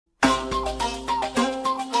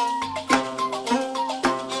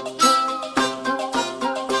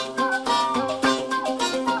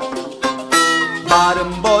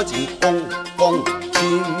버진 꽁꽁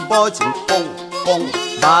징버진 꽁꽁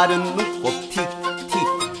마른 눈곱 틱틱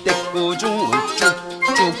떼꾸중물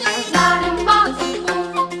쭉쭉 마른 버진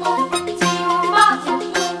꽁꽁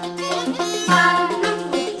징버진 꽁꽁 마른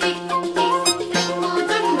눈곱 틱틱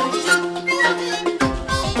떼꾸중물 쭉쭉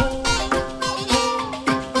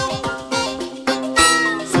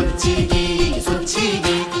손치기 손치기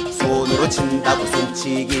손으로 친다고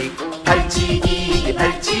손치기 발치기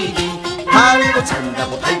발치기 발로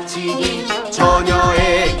찬다고 발치기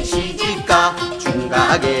처녀애기 시집가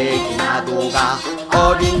중각애기 나도가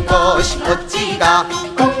어린 것이 어찌가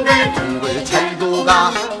동글동글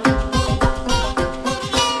잘도가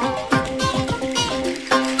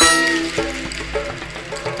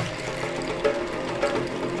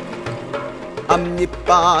앞니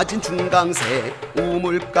빠진 중강새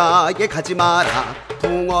우물가에 가지 마라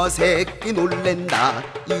붕어 새끼 놀랜다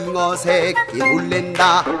잉어 새끼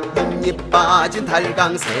놀랜다 밑잎 빠진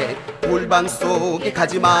달강새 골방 속에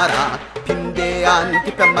가지 마라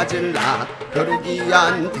빈대한테 뺨 맞을라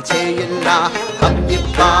벼룩이한테 제일라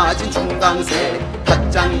앞니 빠진 중강새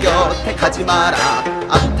밭장 곁에 가지 마라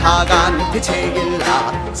암탉한테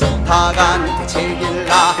제일라 석탉한테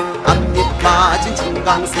제일라 앞니 빠진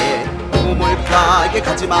중강새 우물가에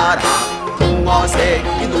가지 마라 붕어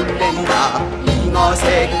새끼 놀랜다 잉어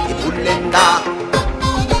새끼 놀랜다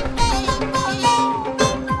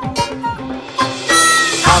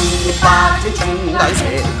앞니 빠진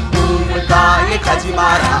중간새 우물가에 가지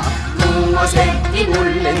마라 붕어 새끼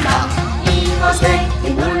놀랜다 잉어 새끼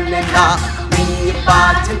놀랜다 밑잎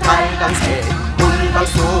빠진 달강새 골방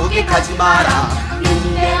속에 가지 마라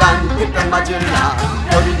빈대한테 뺨 맞을라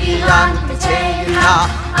벼룩이한테 제일라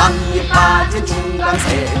앞니 빠진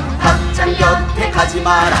중강새 밭장 곁에 가지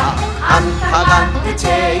마라 암탉한테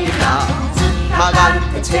제일라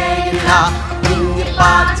석탉한테 제일라 밑잎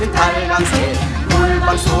빠진 달강새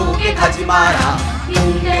골방 속에 가지 마라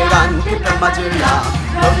빈대한테 뺨 맞을라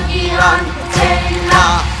벼룩이한테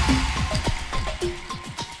제일라